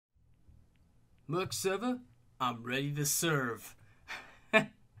Merc server, I'm ready to serve.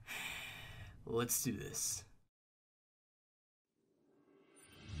 Let's do this.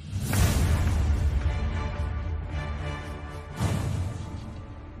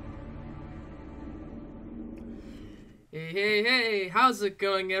 Hey, how's it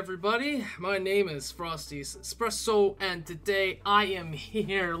going, everybody? My name is Frosty's Espresso, and today I am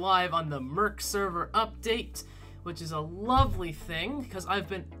here live on the Merc server update, which is a lovely thing because I've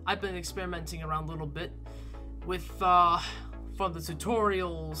been experimenting around a little bit with from the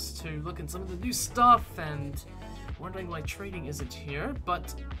tutorials to look at some of the new stuff and wondering why trading isn't here.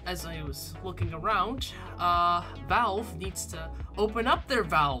 But as I was looking around, Valve needs to open up their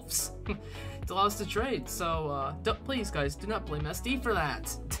valves to allow us to trade. So please, guys, do not blame SD for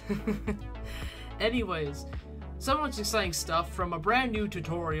that. Anyways, so much exciting stuff, from a brand new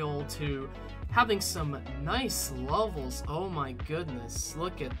tutorial to having some nice levels. Oh my goodness,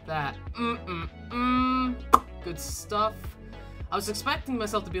 look at that. Good stuff. I was expecting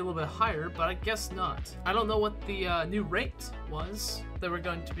myself to be a little bit higher, but I guess not. I don't know what the new rate was that we're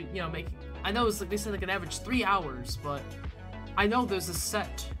going to be, making. I know it's like they said like an average 3 hours, but I know there's a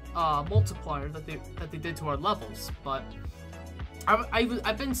set multiplier that they did to our levels. But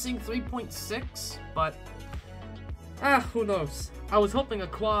I've been seeing 3.6, but who knows? I was hoping a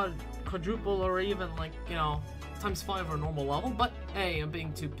quadruple, or even like times 5 or a normal level. But hey, I'm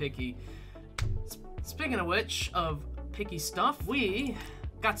being too picky. Speaking of which, of picky stuff, we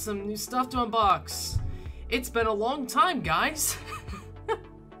got some new stuff to unbox. It's been a long time, guys.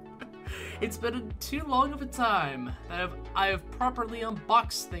 It's been too long of a time that I have properly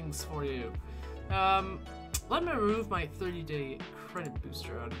unboxed things for you. Let me remove my 30-day credit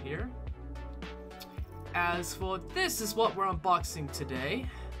booster out of here. As for this is what we're unboxing today.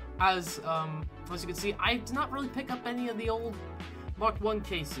 As you can see, I did not really pick up any of the old Mark 1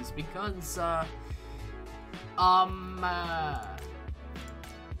 cases because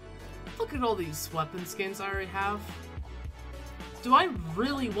look at all these weapon skins I already have. Do I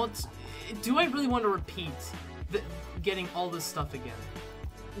really want to repeat getting all this stuff again?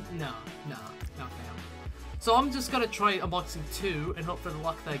 No. So I'm just gonna try unboxing 2 and hope for the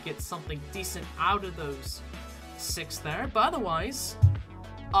luck that I get something decent out of those 6 there. But otherwise,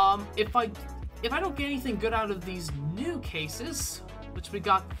 if I don't get anything good out of these new cases, which we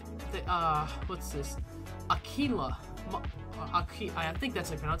got the what's this? Aquila, I think that's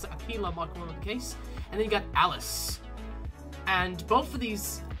how you pronounce it. Aquila Mark 1 case, and then you got Alice. And both of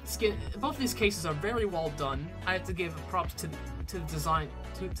these cases are very well done. I have to give props to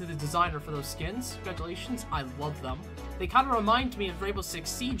the designer for those skins. Congratulations, I love them. They kind of remind me of Rainbow Six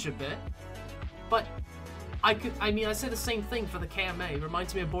Siege a bit, but I say the same thing for the KMA. It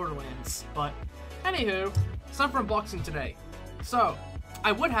reminds me of Borderlands. But anywho, it's time for unboxing today. So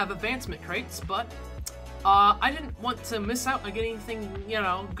I would have advancement crates, but I didn't want to miss out on getting anything,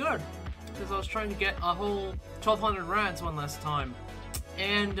 good, because I was trying to get a whole 1,200 rads one last time.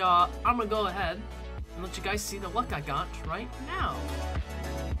 And I'm gonna go ahead and let you guys see the luck I got right now.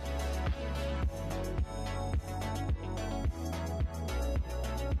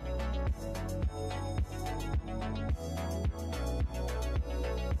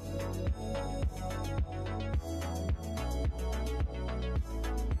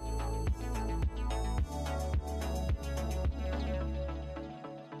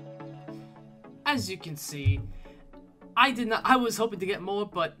 As you can see, I was hoping to get more,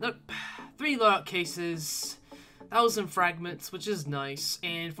 but nope. 3 loadout cases, 1,000 fragments, which is nice,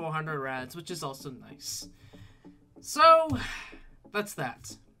 and 400 rads, which is also nice. So, that's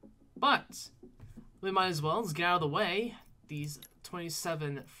that. But, we might as well get out of the way these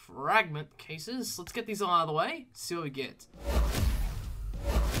 27 fragment cases. Let's get these all out of the way, see what we get.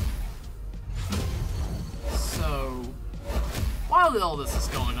 So, while all this is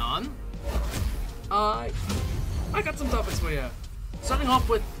going on, I got some topics for you. Starting off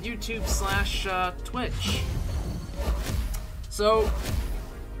with YouTube / Twitch. So,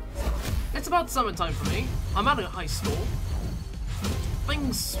 it's about summertime for me. I'm out of high school.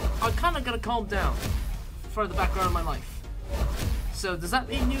 Things are kind of gonna calm down for the background of my life. So, does that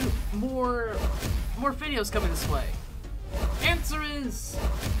mean more videos coming this way? Answer is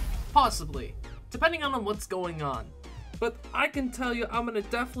possibly, depending on what's going on. But I can tell you, I'm gonna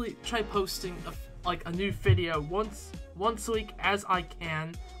definitely try posting a new video once a week as I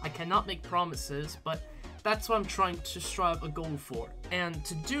can. I cannot make promises, but that's what I'm trying to strive a goal for. And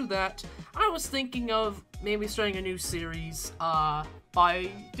to do that, I was thinking of maybe starting a new series by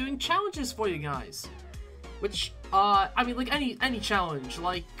doing challenges for you guys. Which I mean, like any challenge,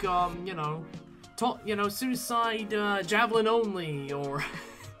 like suicide javelin only, or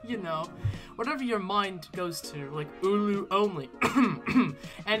You know, whatever your mind goes to, like Ulu only.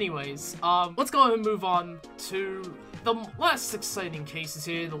 Anyways, let's go ahead and move on to the less exciting cases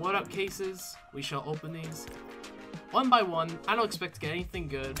here, the loadout cases. We shall open these one by one. I don't expect to get anything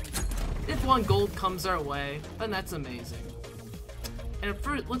good. If one gold comes our way, then that's amazing. And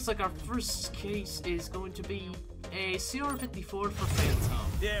it looks like our first case is going to be a CR54 for Phantom.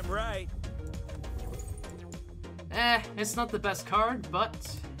 Damn right. It's not the best card, but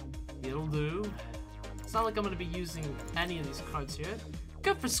it'll do. It's not like I'm going to be using any of these cards here.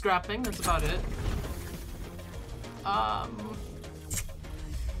 Good for scrapping, that's about it.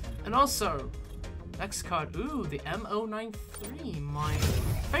 And also, next card, ooh, the M093, my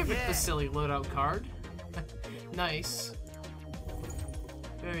favorite facility loadout card. Nice.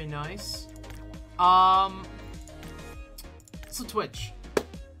 Very nice. So Twitch,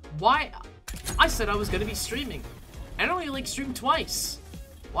 why? I said I was gonna be streaming. I only like streamed twice.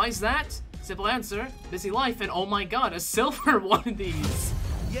 Why is that? Simple answer, busy life, and oh my god, a silver one of these.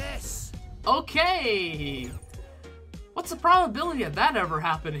 Yes! Okay! What's the probability of that ever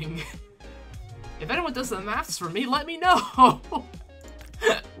happening? If anyone does the maths for me, let me know!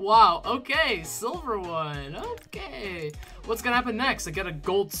 Wow, okay, silver one, okay. What's gonna happen next? I get a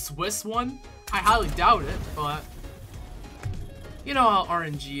gold Swiss one? I highly doubt it, but you know how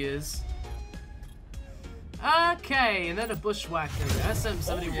RNG is. Okay, and then a Bushwhacker,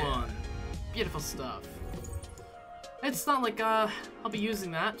 SM71. yeah. Beautiful stuff. It's not like I'll be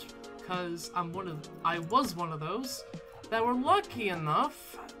using that, because I was one of those that were lucky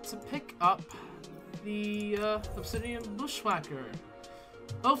enough to pick up the Obsidian Bushwhacker.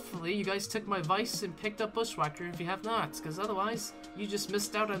 Hopefully you guys took my advice and picked up Bushwhacker if you have not, because otherwise you just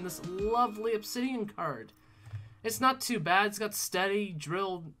missed out on this lovely Obsidian card. It's not too bad, it's got steady,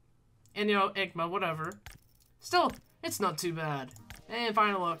 drilled, and you know, Igma, whatever. Still, it's not too bad. And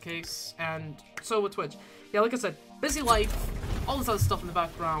final case, and so with Twitch. Yeah, like I said, busy life, all this other stuff in the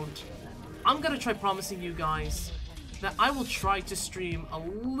background. I'm gonna try promising you guys that I will try to stream a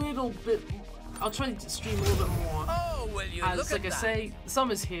little bit. I'll try to stream a little bit more. Oh, will you as look like at I say,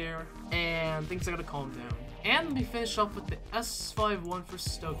 summer's here and things are gonna calm down. And we finish off with the S51 for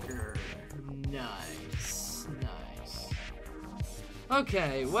Stoker. Nice, nice.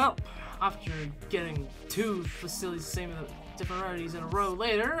 Okay, well, after getting two facilities, same different rarities in a row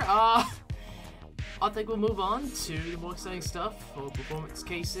later, I think we'll move on to the more exciting stuff for performance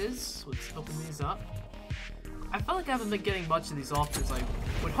cases. Let's open these up. I felt like I haven't been getting much of these offers I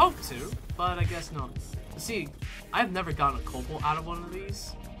would hope to, but I guess not. See, I've never gotten a Cobalt out of one of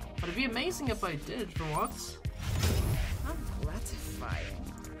these, but it'd be amazing if I did for once. I'm gratified.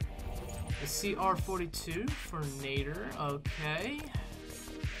 The CR42 for Nader, okay.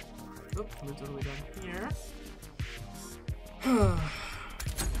 Oop, what do we got here?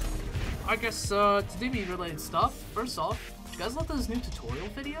 I guess, to DB related stuff, first off, you guys love those new tutorial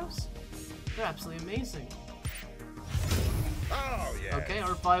videos? They're absolutely amazing. Oh, yeah. Okay,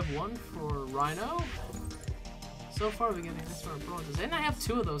 R51 for Rhino. So far we're getting this for bronzes, and I have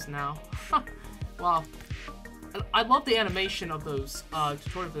two of those now. Wow. I love the animation of those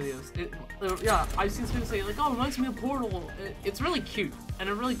tutorial videos. Yeah, I've seen some people say like, oh, it reminds me of Portal. It's really cute, and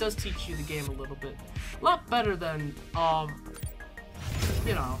it really does teach you the game a little bit. A lot better than,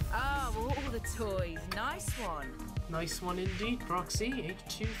 you know. Oh, all the toys. Nice one. Nice one indeed, Proxy.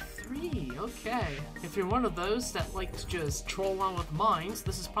 H23. Okay. If you're one of those that like to just troll on with mines,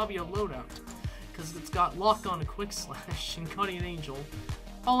 this is probably a loadout. Because it's got Lock On, a Quick Slash, and Guardian Angel.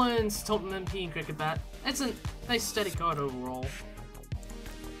 Holland's Totem MP and Cricket Bat. It's a nice steady card overall.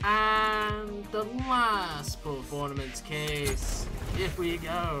 And the last performance case. Here we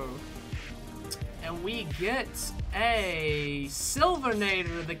go. And we get a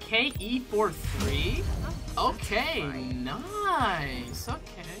Silvernator, the KE43. Okay, nice.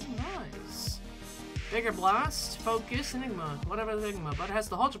 Okay, nice. Bigger Blast, Focus, Enigma, whatever the Enigma, but it has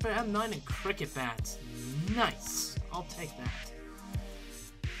the Ultra Pair M9 and Cricket Bats. Nice. I'll take that.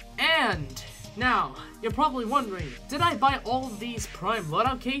 And now, you're probably wondering, did I buy all of these Prime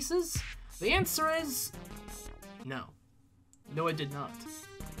loadout cases? The answer is no. No, I did not.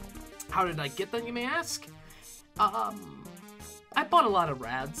 How did I get them, you may ask? I bought a lot of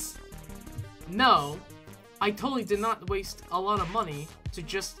rads. No, I totally did not waste a lot of money to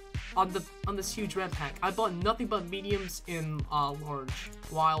just on this huge rad pack. I bought nothing but mediums in large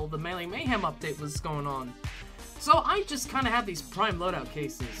while the Melee Mayhem update was going on. So I just kind of have these Prime loadout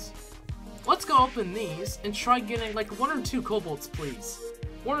cases. Let's go open these and try getting like 1 or 2 Cobalts, please.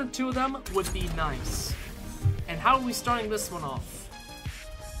 1 or 2 of them would be nice. And how are we starting this one off?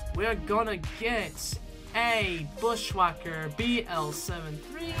 We're gonna get A Bushwhacker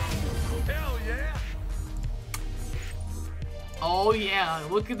BL73. Hell yeah! Oh yeah,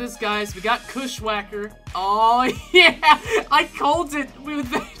 look at this, guys. We got Cushwhacker. Oh yeah, I called it. We would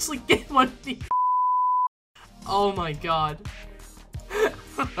eventually get one of these. Oh my god.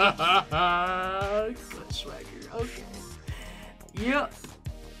 Cushwhacker, okay. Yep.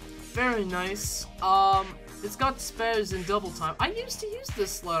 Very nice. It's got spares in double time. I used to use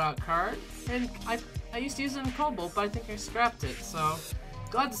this loadout card, and I used to use it in Cobalt, but I think I scrapped it, so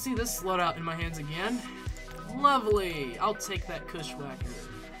glad to see this loadout in my hands again. Lovely! I'll take that Cushwhacker.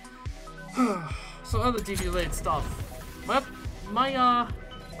 So other DB-related stuff. Well, my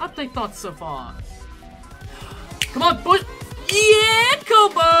update thoughts so far. Come on, Bush! Yeah,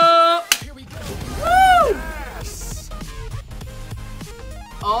 Kobo! Here we go! Woo! Yes!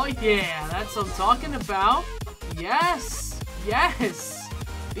 Oh yeah, that's what I'm talking about. Yes! Yes!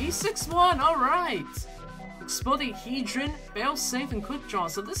 B61, alright! Exploding Hedron, fail-safe, and quick draw.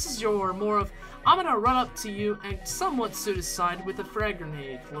 So this is your more of, I'm gonna run up to you and somewhat suicide with a frag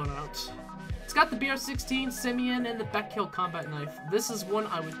grenade loadout. It's got the BR-16, Simeon, and the backkill combat knife. This is one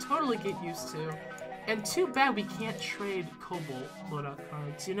I would totally get used to. And too bad we can't trade Cobalt loadout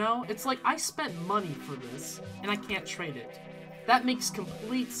cards, you know? It's like I spent money for this, and I can't trade it. That makes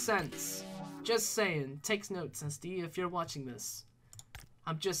complete sense. Just saying. Takes notes, SD, if you're watching this.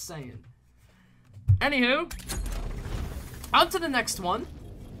 I'm just saying. Anywho, on to the next one.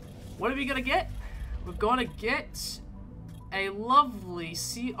 What are we gonna get? We're gonna get a lovely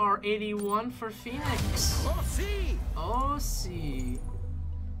CR81 for Phoenix. Oh, see! Oh, see.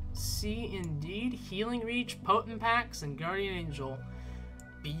 See, indeed. Healing Reach, Potent Packs, and Guardian Angel.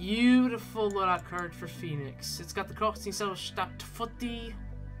 Beautiful loadout card for Phoenix. It's got the Crossing Stealth Stat 40,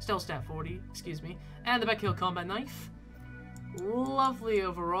 excuse me, and the backkill combat knife. Lovely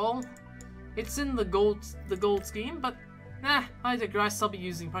overall. It's in the gold scheme, but nah, I digress. I'll be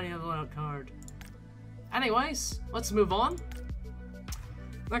using probably another loadout card. Anyways, let's move on.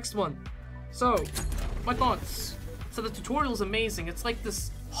 Next one. So, my thoughts. So the tutorial is amazing. It's like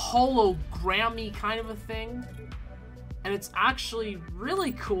this hologrammy kind of a thing, and it's actually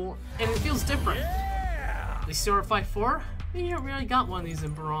really cool, and it feels different. Yeah! The CR54, we already got one of these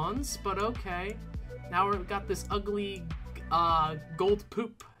in bronze, but okay. Now we've got this ugly gold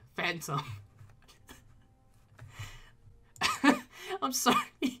poop phantom. I'm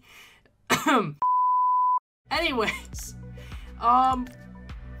sorry. Anyways,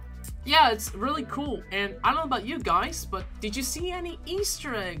 yeah, it's really cool, and I don't know about you guys, but did you see any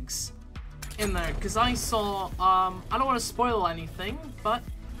Easter eggs in there? Because I saw, I don't want to spoil anything, but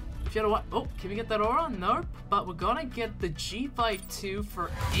if you don't want, oh, can we get that aura? Nope, but we're gonna get the G-Bite 2 for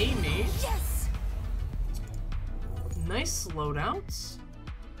Amy. Yes! Nice loadouts.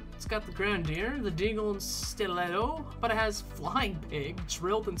 It's got the Grenadier, the Deagle, and Stiletto, but it has Flying Pig,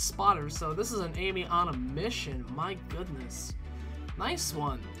 Drilled, and Spotter, so this is an Amy on a mission. My goodness. Nice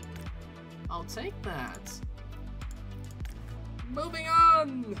one. I'll take that. Moving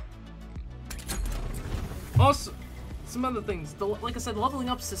on! Also, some other things. Like I said, the leveling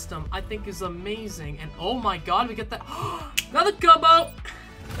up system I think is amazing, and oh my god, we get that. Another combo!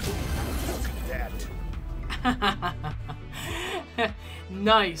 That.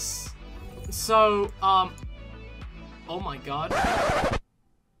 Nice. So, oh my god.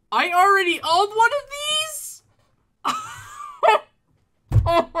 I already own one of these?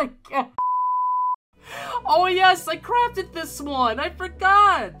 Oh my god. Oh yes, I crafted this one. I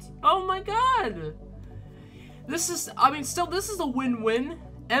forgot. Oh my god. This is, I mean, still, this is a win-win.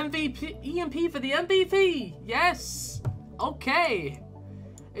 MVP, EMP for the MVP. Yes. Okay.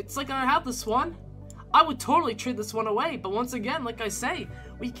 It's like I have this one. I would totally trade this one away, but once again, like I say,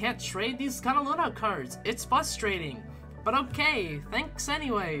 we can't trade these kind of loadout cards. It's frustrating, but okay, thanks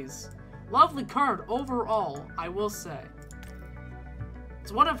anyways. Lovely card overall, I will say.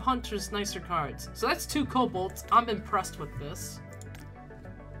 It's one of Hunter's nicer cards. So that's 2 Cobalts. I'm impressed with this.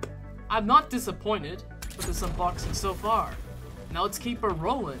 I'm not disappointed with this unboxing so far. Now let's keep her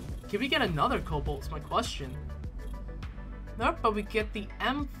rolling. Can we get another Cobalt is my question. Nope, but we get the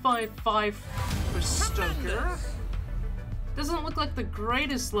M55 for Stoker. Doesn't look like the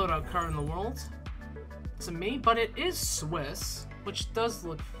greatest loadout card in the world to me, but it is Swiss, which does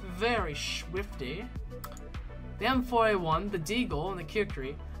look very swifty. The M4A1, the Deagle, and the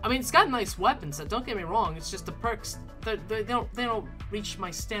Kukri. I mean, it's got nice weapons, so don't get me wrong, it's just the perks, they don't reach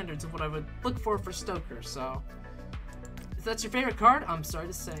my standards of what I would look for Stoker, so. If that's your favorite card, I'm sorry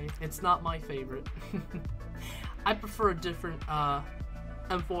to say, it's not my favorite. I prefer a different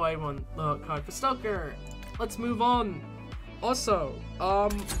M4A1 loadout card for Stoker. Let's move on. Also,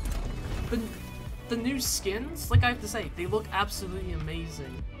 the new skins, like I have to say, they look absolutely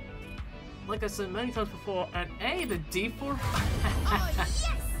amazing. Like I said many times before, and hey, the D4. Oh, yes!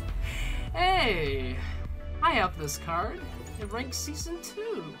 Hey, I have this card. It ranks Season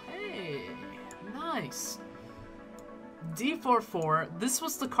 2. Hey, nice. D44. This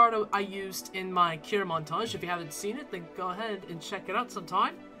was the card I used in my cure montage. If you haven't seen it, then go ahead and check it out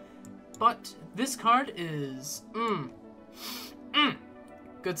sometime. But this card is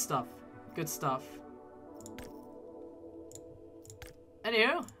good stuff. Good stuff.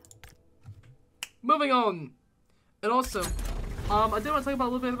 Anywho, moving on. And also, I did want to talk about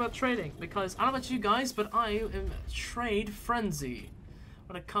a little bit about trading, because I don't know about you guys, but I am trade frenzy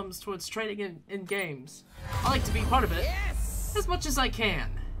when it comes towards trading in games. I like to be part of it as much as I can.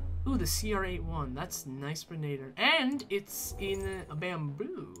 Ooh, the CR81, that's nice Predator. And it's in a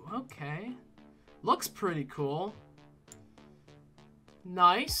bamboo, okay. Looks pretty cool.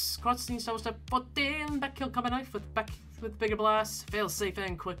 Nice. Crossing double step, but then back kill combat knife with bigger blast, fail safe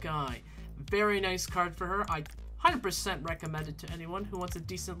and quick eye. Very nice card for her. I 100% recommend it to anyone who wants a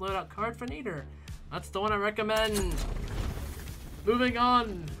decent loadout card for Nader. That's the one I recommend. Moving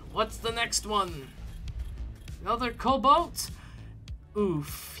on. What's the next one? Another Cobalt?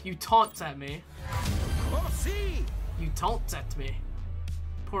 Oof, you taunt at me. You taunt at me.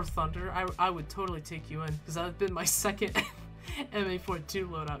 Poor Thunder. I would totally take you in, because that would have been my second MA42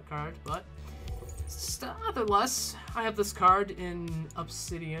 loadout card, but nonetheless, I have this card in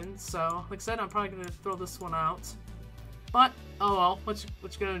Obsidian, so like I said, I'm probably going to throw this one out. But, oh well, what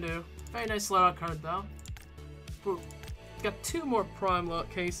you gonna do? Very nice loadout card though. Got 2 more Prime loadout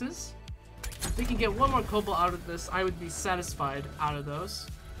cases. If we can get 1 more Cobalt out of this, I would be satisfied out of those.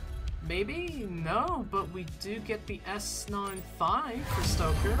 Maybe? No, but we do get the S95 for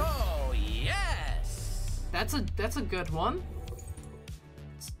Stoker. Oh, yes! That's a good one.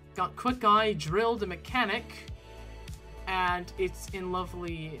 It's got Quick Eye, Drilled, and Mechanic. And it's in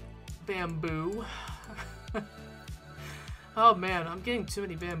lovely bamboo. Oh man, I'm getting too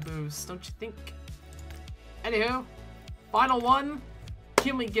many bamboos, don't you think? Anywho, final one.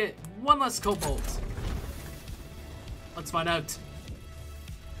 Can we get 1 less Cobalt? Let's find out.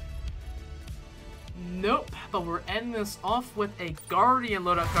 Nope, but we're ending this off with a Guardian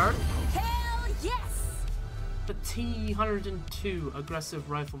loadout card. Hell yes! The T-102 Aggressive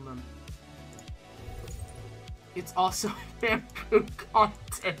Rifleman. It's also a bamboo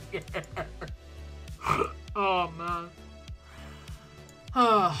content. Oh man.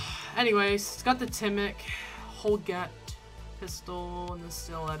 Anyways, it's got the Timic, Holgat pistol, and the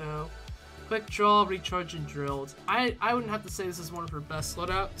Stiletto. Quick draw, recharge, and drilled. I wouldn't have to say this is one of her best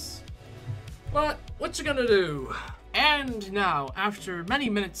loadouts. But what you gonna do? And now, after many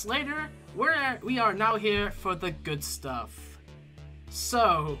minutes later, we are now here for the good stuff.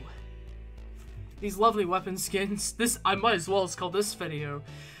 So, these lovely weapon skins. This I might as well call this video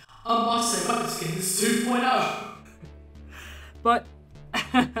Unboxing Weapon Skins 2.0. But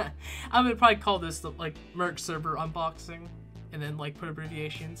I'm gonna probably call this the like Merc server unboxing, and then like put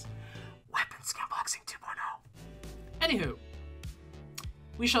abbreviations. Weapon Skin Unboxing 2.0. Anywho,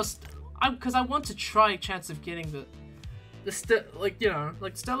 we shall. Because I want to try a chance of getting the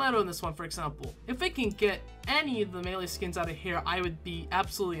Stiletto in this one, for example. If I can get any of the melee skins out of here, I would be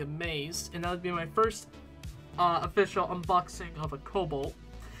absolutely amazed, and that would be my first official unboxing of a Cobalt.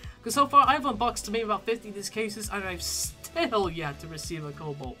 Because so far, I've unboxed maybe about 50 of these cases, and I've still yet to receive a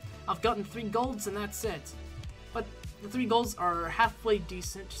Cobalt. I've gotten 3 golds, and that's it. But the 3 golds are halfway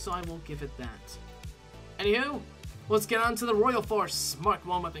decent, so I will give it that. Anywho, let's get on to the Royal Force Mark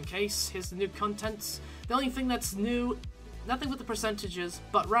 1 weapon case. Here's the new contents. The only thing that's new, nothing with the percentages,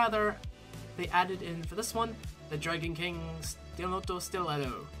 but rather they added in for this one, the Dragon King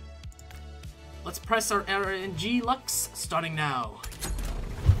Stiletto. Let's press our RNG Lux, starting now.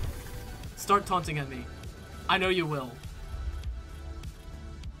 Start taunting at me. I know you will.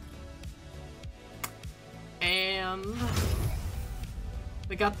 And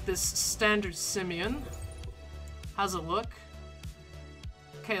we got this standard Simeon. How's it look?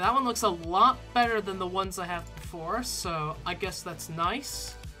 Okay, that one looks a lot better than the ones I have before, so I guess that's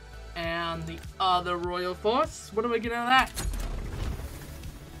nice. And the other Royal Force, what do we get out of that?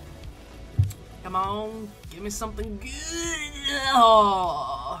 Come on, give me something good.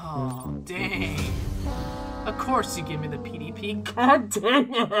 Oh, dang. Of course you give me the PDP. God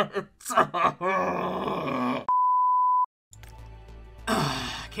dang it.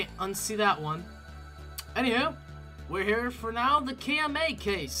 Can't unsee that one. Anywho, we're here for now, the KMA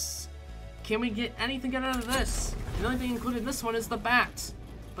case. Can we get anything good out of this? The only thing included in this one is the bat.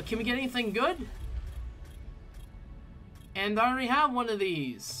 But can we get anything good? And I already have one of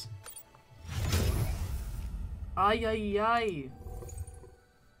these. Ay, ay, ay.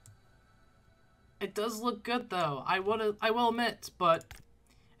 It does look good, though. I will admit, but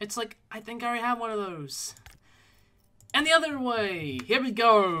it's like, I think I already have one of those. And the other way! Here we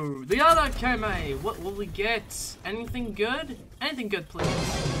go! The other Kame! What will we get? Anything good? Anything good, please.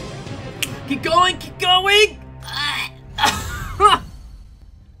 Keep going! Keep going!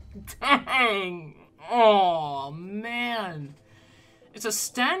 Dang! Oh, man. It's a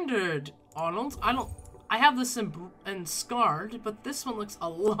standard, Arnold. I have this in Scarred, but this one looks a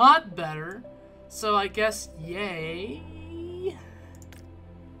lot better. So I guess, yay.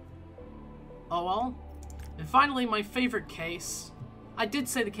 Oh well. And finally, my favorite case. I did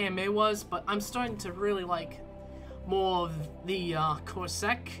say the KMA was, but I'm starting to really like more of the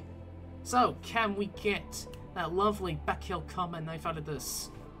Corsac. So, can we get that lovely backhill combat knife out of this?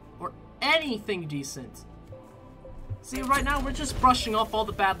 Or anything decent? See, right now we're just brushing off all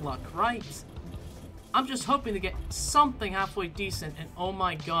the bad luck, right? I'm just hoping to get something halfway decent, and oh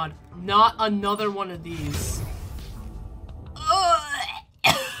my god, not another one of these.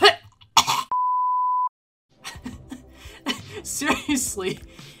 Seriously?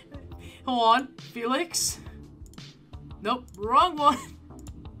 Hold on, Felix? Nope, wrong one.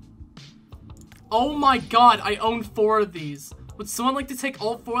 Oh my god, I own 4 of these. Would someone like to take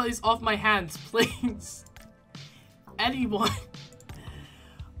all 4 of these off my hands, please? Anyone?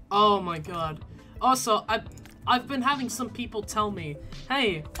 Oh my god. Also, I've been having some people tell me,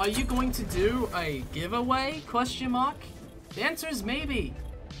 hey, are you going to do a giveaway? Question mark. The answer is maybe.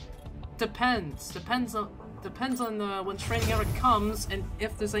 Depends. Depends on when training hour comes and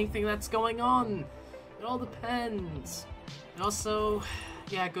if there's anything that's going on. It all depends. And also,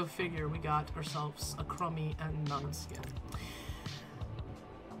 yeah, go figure, we got ourselves a crummy and non-skin.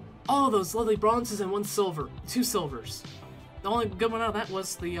 All those lovely bronzes and 1 silver. 2 silvers. The only good one out of that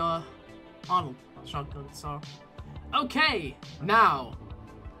was the Arnold shotgun, so. Okay, now,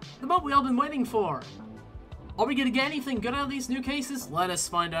 the moment we all been waiting for. Are we gonna get anything good out of these new cases? Let us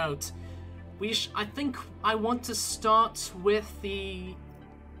find out. I think I want to start with the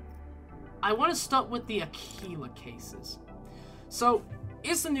Aquila cases. So,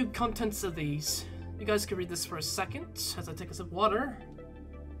 here's the new contents of these. You guys can read this for a second as I take a sip of water.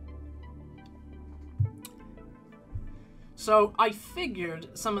 So, I figured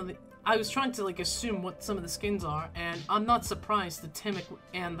I was trying to, like, assume what some of the skins are, and I'm not surprised the Timic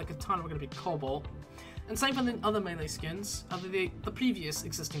and the Katana were going to be Cobalt. And same for the other melee skins of the previous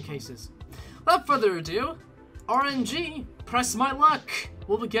existing cases. Without further ado, RNG, press my luck!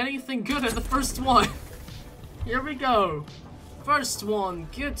 Will we get anything good at the first one? Here we go. First one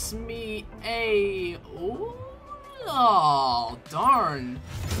gets me a... Oh, darn.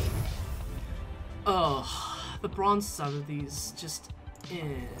 Ugh, the bronze out of these just...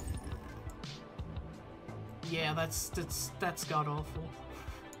 Yeah, that's god-awful.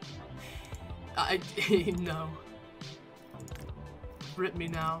 No. Rip me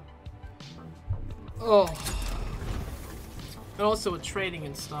now. Oh. And also with trading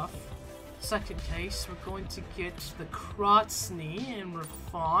and stuff. Second case, we're going to get the Krotsny and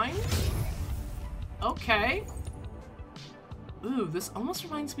Refine. Okay. Ooh, this almost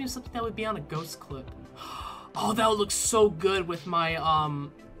reminds me of something that would be on a ghost clip. Oh, that would look so good with my,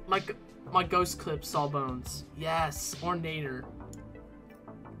 my ghost clip Sawbones. Yes, or Nader.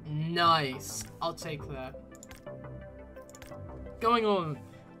 Nice. I'll take that. Going on.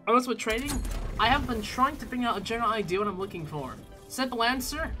 As with trading, I have been trying to figure out a general idea what I'm looking for. Simple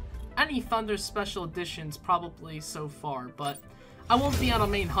answer, any Thunder Special Editions probably so far, but I won't be on a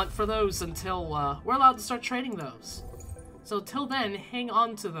main hunt for those until we're allowed to start trading those. So till then, hang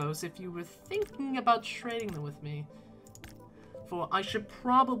on to those if you were thinking about trading them with me. For I should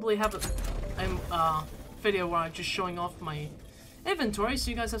probably have a video where I'm just showing off my inventory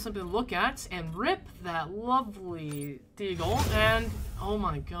so you guys have something to look at, and rip that lovely Deagle, and oh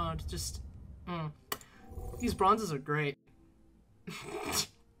my god, just these bronzes are great. This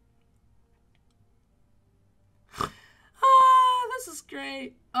is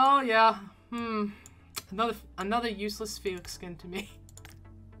great. Oh yeah, another useless Felix skin to me.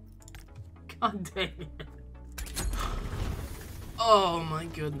 God dang it. Oh my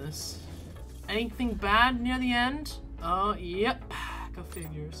goodness. Anything bad near the end? Oh, yep. Go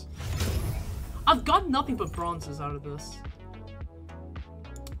figures. I've got nothing but bronzes out of this.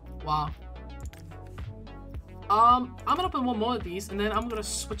 Wow. I'm gonna open one more of these, and then I'm gonna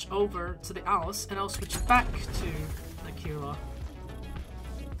switch over to the Alice, and I'll switch back to Aquila.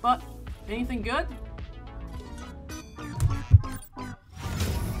 But, anything good?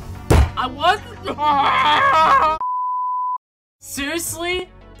 I won? Seriously?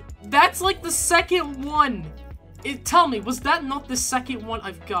 That's like the second one Tell me, was that not the second one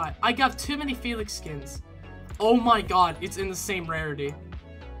I've got? I got too many Felix skins. Oh my god, it's in the same rarity.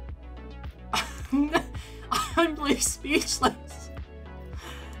 I'm like speechless.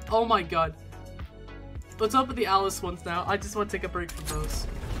 Oh my god. Let's open the Alice ones now. I just want to take a break from those.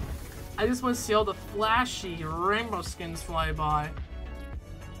 I just want to see all the flashy rainbow skins fly by.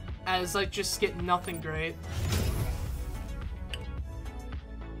 As I just get nothing great.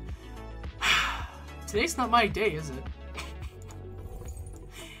 Today's not my day, is it?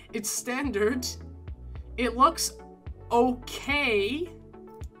 It's standard. It looks okay.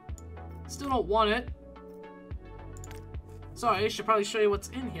 Still don't want it. Sorry, I should probably show you what's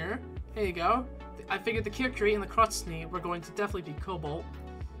in here. Here you go. I figured the Kirkiri and the Krutsny were going to definitely be Cobalt.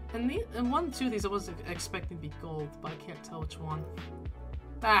 And one and two of these I wasn't expecting to be gold, but I can't tell which one.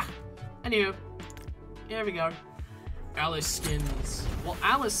 Ah, anywho. Here we go. Alice skins. Will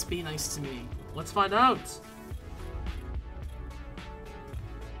Alice be nice to me? Let's find out.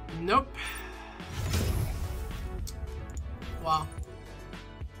 Nope. Wow.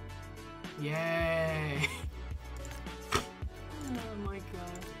 Yay. Oh my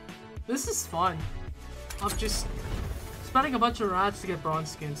god. This is fun. I'm just spending a bunch of rats to get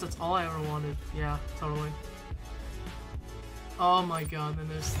bronze skins. That's all I ever wanted. Yeah, totally. Oh my god, and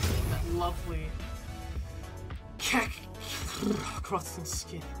there's that lovely crossing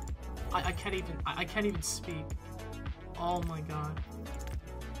skin. I can't even speak. Oh my god.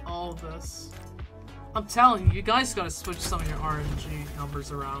 All this. I'm telling you, you guys gotta switch some of your RNG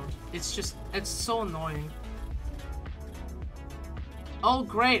numbers around. It's so annoying. Oh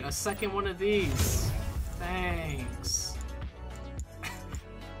great, a second one of these. Thanks.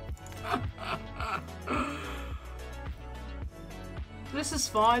 This is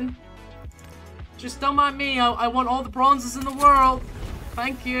fun. Just don't mind me, I want all the bronzes in the world.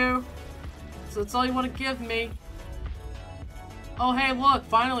 Thank you. So that's all you want to give me. Oh hey look,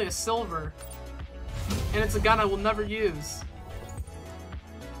 finally a silver. And it's a gun I will never use.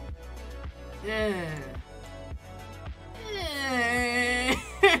 Yeah.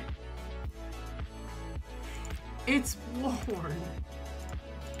 It's worn.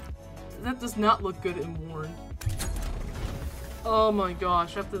 That does not look good in worn. Oh my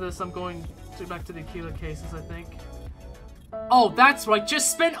gosh, after this I'm going back to the Aquila cases, I think. Oh, that's right,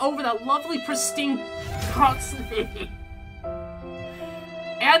 just spin over that lovely pristine Frosty.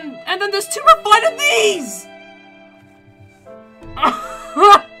 And then there's two refined of these!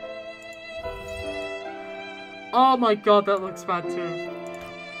 Oh my god, that looks bad too.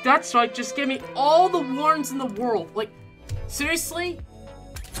 That's right, just give me all the warns in the world. Like, seriously?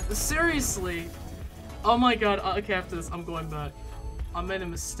 Seriously? Oh my god, okay, after this, I'm going back. I made a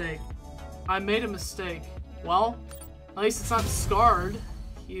mistake. I made a mistake. Well, at least it's not scarred.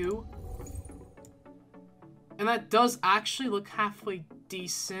 Phew. And that does actually look halfway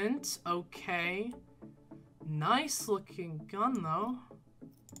decent. Okay. Nice looking gun, though.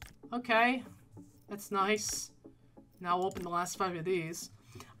 Okay. That's nice. Now we'll open the last 5 of these.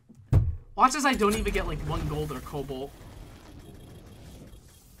 Watch as I don't even get, like, 1 gold or cobalt.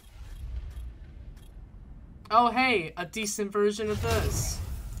 Oh, hey, a decent version of this.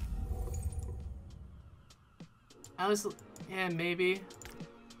 Alice, yeah, maybe.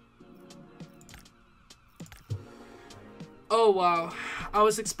 Oh, wow. I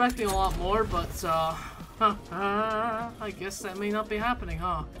was expecting a lot more, but, I guess that may not be happening,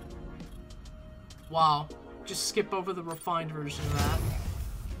 huh? Wow. Just skip over the refined version of that.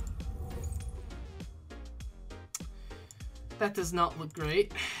 That does not look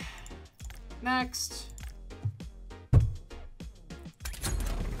great. Next.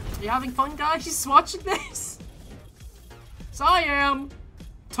 You having fun, guys, watching this? So I am.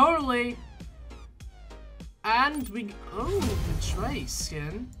 Totally. And we... Oh, the tray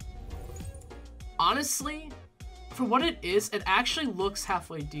skin. Honestly, for what it is, it actually looks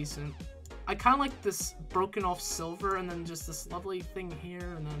halfway decent. I kind of like this broken off silver and then just this lovely thing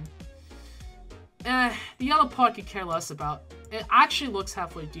here and then... the yellow part I could care less about. It actually looks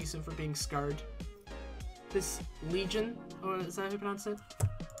halfway decent for being scarred. This Legion, or is that how you pronounce it?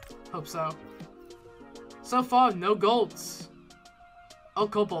 Hope so. So far, no golds. Oh,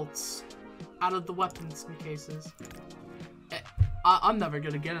 cobalts. Out of the weapons in cases. I'm never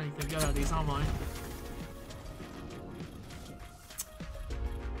gonna get anything good out of these, am I?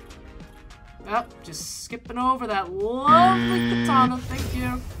 Yep, just skipping over that lovely katana, thank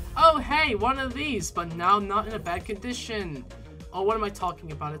you. Oh, hey, one of these, but now not in a bad condition. Oh, what am I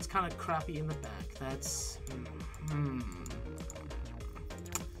talking about? It's kind of crappy in the back. That's...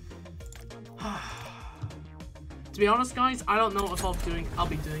 To be honest, guys, I don't know if I'll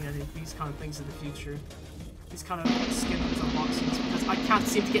be doing any of these kind of things in the future. these kind of skins unboxings because I can't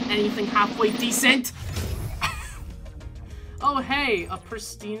seem to get anything halfway decent. Oh hey, a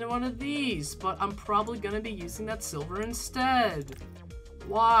pristine one of these, but I'm probably gonna be using that silver instead.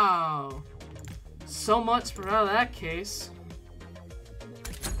 Wow. So much for out of that case.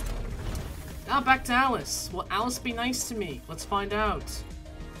 Now back to Alice. Will Alice be nice to me? Let's find out.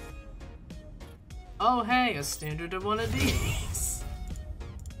 Oh hey, a standard of one of these.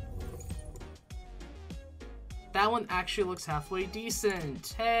 That one actually looks halfway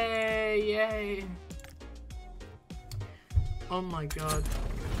decent. Hey, yay. Oh my god.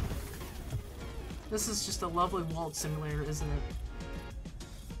 This is just a lovely Whelp simulator, isn't it?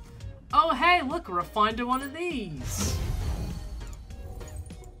 Oh hey, look, a refined to one of these.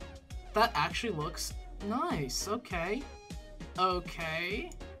 That actually looks nice. Okay.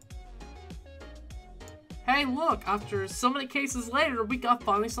 Okay. Hey, look, after so many cases later, we got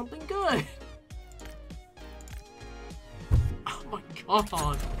finally something good. Oh my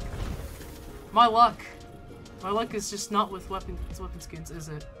god. My luck. My luck is just not with weapon skins, is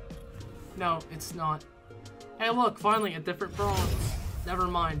it? No, it's not. Hey, look, finally a different bronze. Never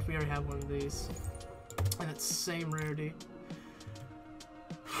mind, we already have one of these. And it's same rarity.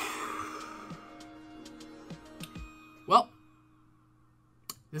 Well,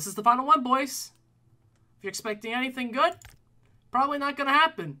 this is the final one, boys. If you're expecting anything good, probably not gonna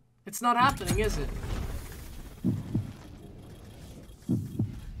happen. It's not happening, is it?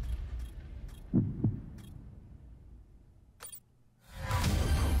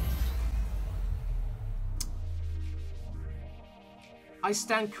 I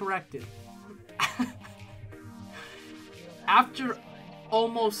stand corrected. After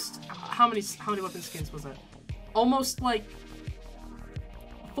almost how many weapon skins was that? Almost like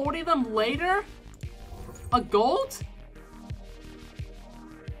 40 of them later? A gold?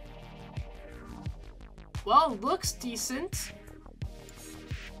 Well, looks decent.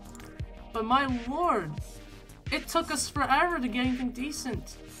 But my lord, it took us forever to get anything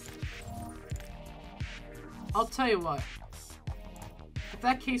decent. I'll tell you what. If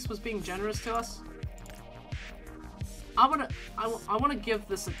that case was being generous to us, I wanna give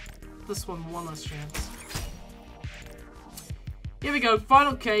this one last chance. Here we go,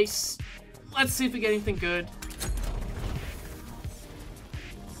 final case. Let's see if we get anything good.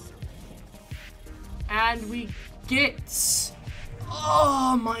 And we get...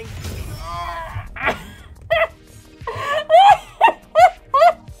 Oh my god!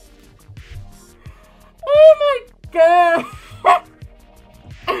 Oh my god!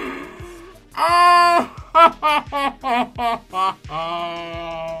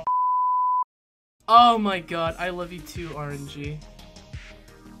 Oh my god, I love you too, RNG.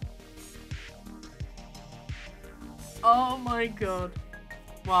 Oh my god.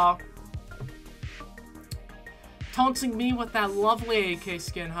 Wow. Taunting me with that lovely AK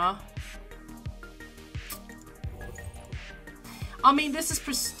skin, huh? I mean, this is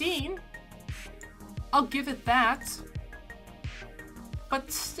pristine. I'll give it that.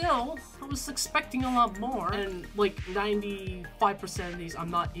 But still, I was expecting a lot more. And like 95% of these I'm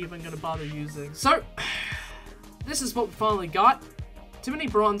not even gonna bother using. So, this is what we finally got. Too many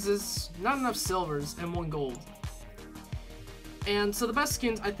bronzes, not enough silvers, and 1 gold. And so the best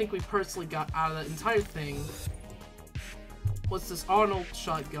skins I think we personally got out of that entire thing was this Arnold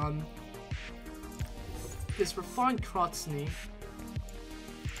shotgun, this refined Krotzny,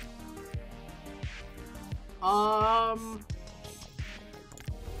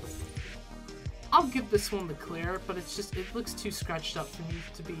 I'll give this one the clear, but it's just, it looks too scratched up for me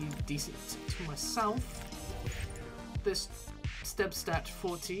to be decent to myself. This Stebstat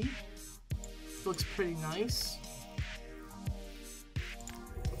 40 looks pretty nice.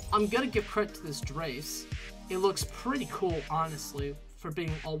 I'm gonna give credit to this Drace. It looks pretty cool, honestly, for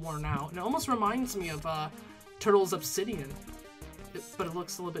being all worn out. And it almost reminds me of Turtles Obsidian, but it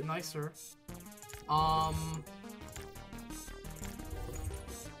looks a little bit nicer.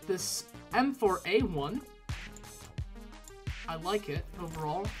 This M4A1, I like it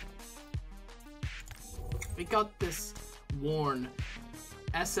overall. We got this worn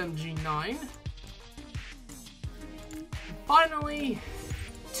SMG9. And finally,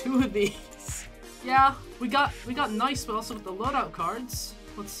 2 of these. Yeah, we got nice, but also with the loadout cards.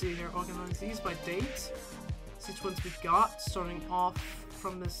 Let's see here, organize these by date. See which ones we got, starting off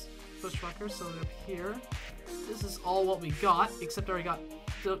from this bushwhacker, so up here. This is all what we got, except I already got,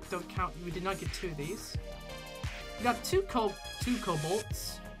 don't count, we did not get 2 of these. We got 2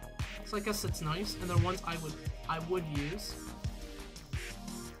 kobolts, so I guess it's nice, and they're ones I would use.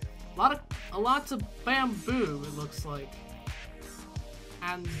 A lot of bamboo, it looks like,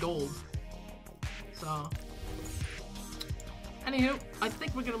 and gold. So Anywho, I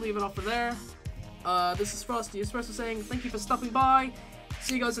think we're gonna leave it off for there. This is Frosty Espresso saying thank you for stopping by.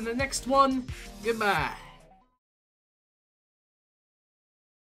 See you guys in the next one. Goodbye.